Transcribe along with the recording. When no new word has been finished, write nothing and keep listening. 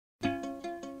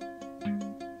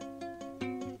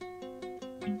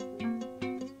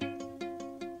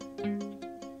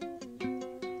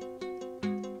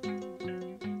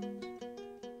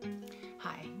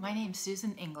My name's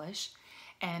Susan English,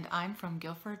 and I'm from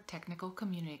Guilford Technical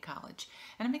Community College,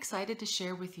 and I'm excited to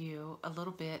share with you a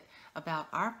little bit about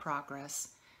our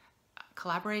progress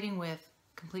collaborating with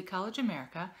Complete College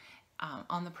America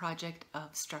on the project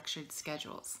of structured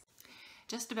schedules.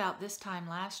 Just about this time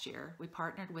last year, we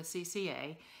partnered with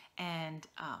CCA and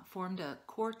formed a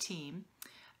core team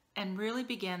and really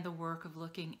began the work of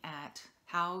looking at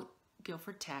how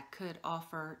Guilford Tech could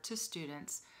offer to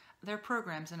students their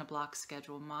programs in a block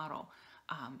schedule model.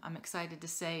 I'm excited to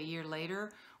say a year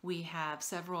later, we have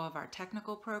several of our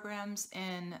technical programs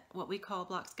in what we call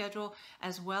block schedule,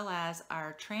 as well as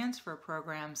our transfer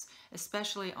programs,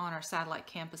 especially on our satellite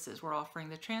campuses. We're offering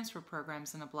the transfer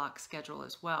programs in a block schedule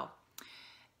as well.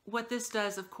 What this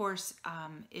does, of course,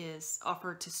 is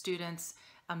offer to students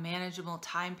a manageable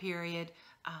time period.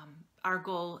 Our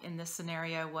goal in this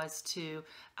scenario was to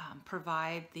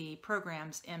provide the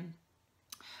programs in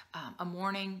a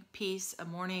morning piece, a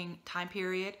morning time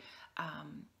period,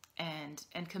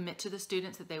 and commit to the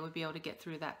students that they would be able to get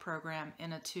through that program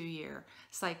in a 2-year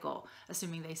cycle,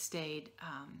 assuming they stayed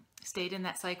in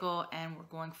that cycle and were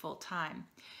going full time.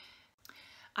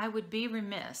 I would be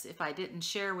remiss if I didn't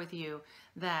share with you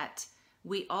that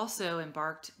we also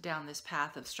embarked down this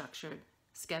path of structured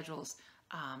schedules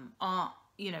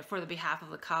for the behalf of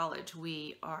the college.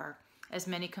 We are, as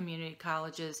many community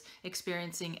colleges,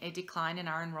 experiencing a decline in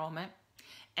our enrollment.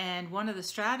 And one of the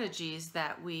strategies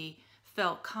that we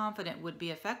felt confident would be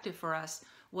effective for us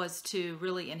was to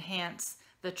really enhance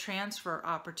the transfer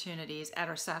opportunities at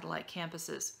our satellite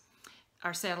campuses.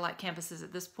 Our satellite campuses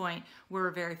at this point,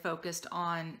 we're very focused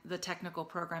on the technical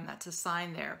program that's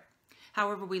assigned there.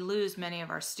 However, we lose many of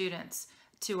our students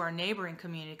to our neighboring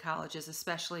community colleges,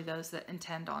 especially those that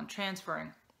intend on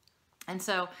transferring. And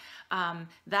so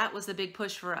that was a big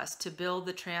push for us to build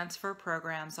the transfer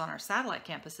programs on our satellite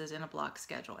campuses in a block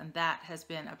schedule. And that has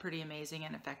been a pretty amazing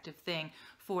and effective thing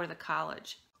for the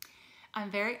college. I'm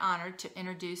very honored to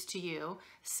introduce to you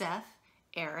Seth,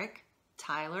 Eric,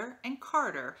 Tyler, and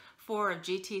Carter, 4 of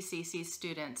GTCC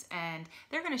students, and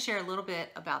they're going to share a little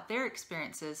bit about their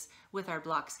experiences with our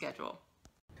block schedule.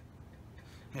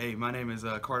 Hey, my name is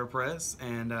Carter Perez,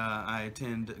 and I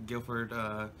attend Guilford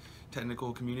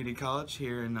Technical Community College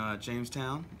here in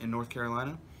Jamestown in North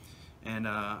Carolina. And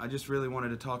I just really wanted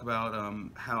to talk about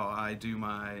how I do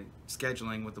my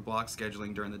scheduling with the block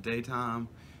scheduling during the daytime,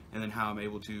 and then how I'm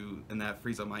able to, and that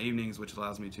frees up my evenings, which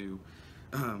allows me to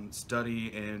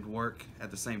study and work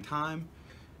at the same time.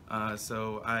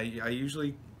 So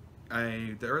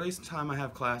the earliest time I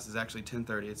have class is actually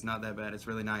 10:30. It's not that bad. It's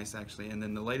really nice, actually. And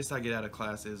then the latest I get out of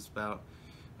class is about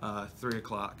 3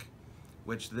 o'clock,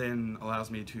 which then allows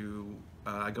me to,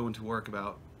 I go into work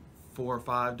about 4 or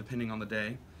 5, depending on the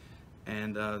day.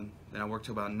 And then I work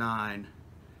till about 9.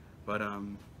 But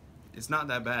it's not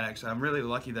that bad, actually. I'm really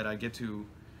lucky that I get to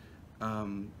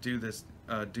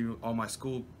do all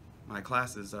my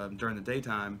classes during the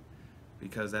daytime,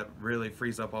 because that really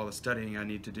frees up all the studying I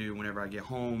need to do whenever I get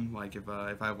home. Like if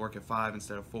I work at 5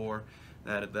 instead of 4,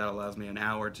 that allows me an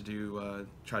hour to do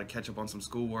try to catch up on some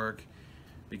schoolwork,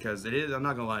 because I'm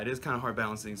not gonna lie, it is kind of hard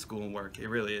balancing school and work. It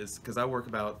really is, because I work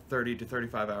about 30 to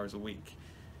 35 hours a week,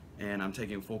 and I'm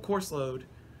taking a full course load,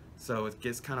 so it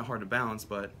gets kind of hard to balance.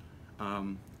 But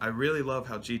I really love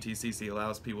how GTCC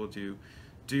allows people to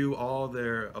do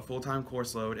a full-time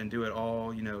course load and do it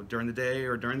all, during the day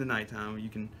or during the nighttime.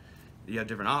 You have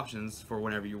different options for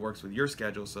whenever you works with your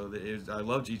schedule. So I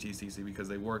love GTCC because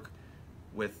they work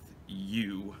with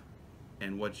you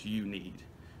and what you need.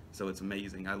 So it's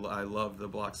amazing. I love the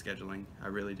block scheduling. I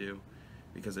really do,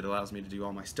 because it allows me to do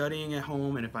all my studying at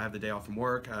home, and if I have the day off from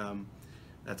work,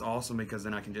 that's awesome, because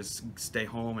then I can just stay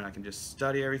home and I can just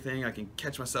study everything. I can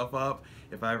catch myself up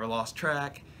if I ever lost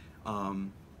track,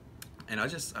 and I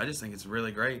just think it's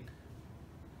really great.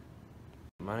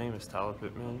 My name is Tyler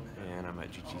Pittman, and I'm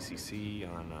at GTCC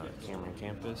on Cameron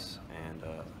campus, and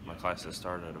my classes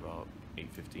start at about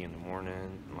 8:50 in the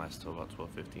morning and last till about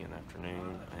 12:50 in the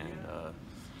afternoon. And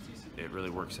it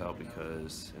really works out,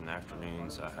 because in the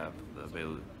afternoons I have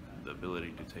the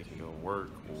ability to take and go and work,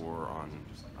 or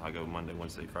I go Monday,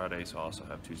 Wednesday, Friday, so I also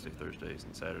have Tuesday, Thursdays,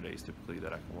 and Saturdays typically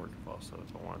that I can work if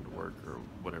I wanted to work, or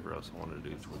whatever else I wanted to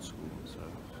do towards school. So.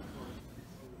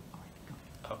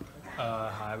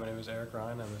 Hi, my name is Eric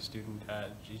Ryan. I'm a student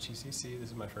at GTCC.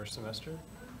 This is my first semester.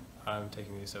 I'm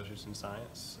taking the Associates in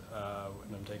Science,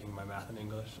 and I'm taking my Math and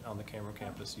English on the Cameron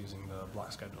campus using the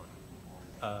block scheduling.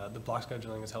 The block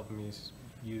scheduling is helping me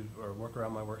work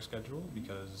around my work schedule,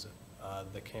 because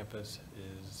the campus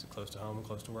is close to home and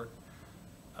close to work,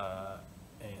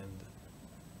 and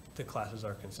the classes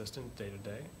are consistent day to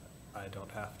day. I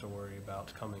don't have to worry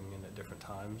about coming in at different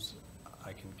times.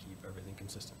 I can keep everything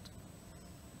consistent.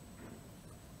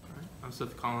 All right. I'm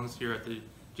Seth Collins here at the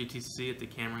GTCC at the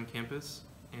Cameron campus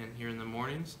and here in the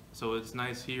mornings. So it's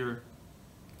nice here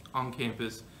on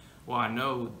campus. Well, I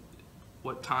know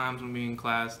what times I'm gonna be in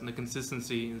class, and the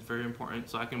consistency is very important,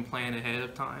 so I can plan ahead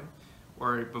of time.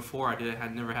 Or before I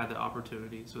had never had the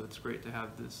opportunity, so it's great to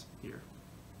have this here.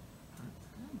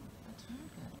 Good. That's very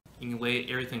good. You can lay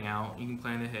everything out, you can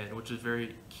plan ahead, which is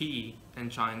very key in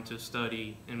trying to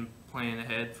study and plan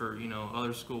ahead for, you know,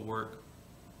 other schoolwork.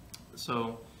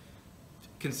 So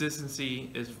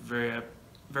consistency is very,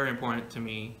 very important to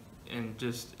me, and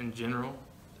just in general.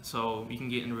 So you can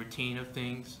get in a routine of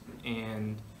things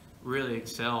and really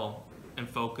excel and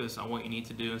focus on what you need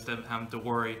to do instead of having to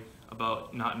worry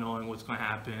about not knowing what's going to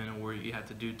happen or what you have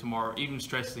to do tomorrow, even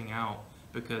stressing out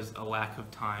because a lack of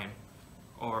time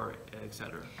or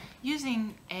etc.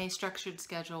 Using a structured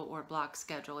schedule or block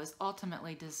schedule is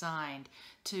ultimately designed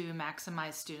to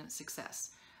maximize student success.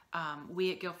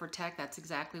 We at Guilford Tech, that's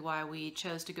exactly why we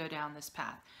chose to go down this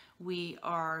path. We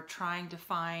are trying to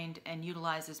find and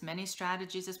utilize as many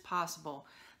strategies as possible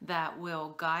that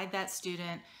will guide that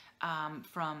student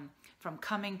from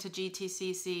coming to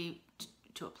GTCC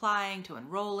to applying, to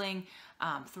enrolling,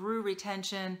 through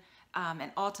retention,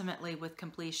 and ultimately with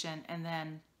completion, and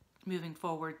then moving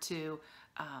forward to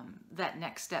that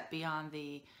next step beyond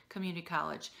the community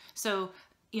college. So,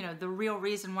 you know, the real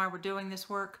reason why we're doing this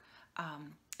work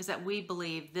is that we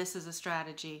believe this is a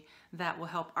strategy that will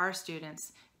help our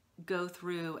students go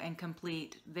through and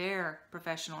complete their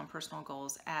professional and personal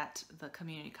goals at the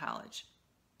community college.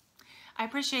 I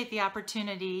appreciate the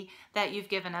opportunity that you've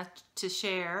given us to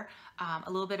share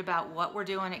a little bit about what we're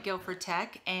doing at Guilford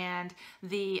Tech and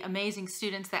the amazing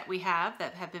students that we have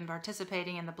that have been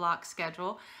participating in the block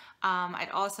schedule. I'd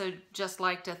also just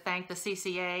like to thank the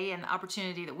CCA and the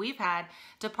opportunity that we've had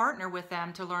to partner with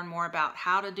them to learn more about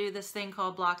how to do this thing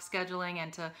called block scheduling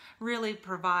and to really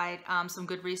provide some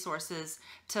good resources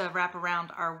to wrap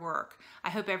around our work. I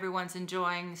hope everyone's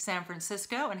enjoying San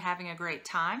Francisco and having a great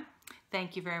time.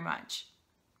 Thank you very much.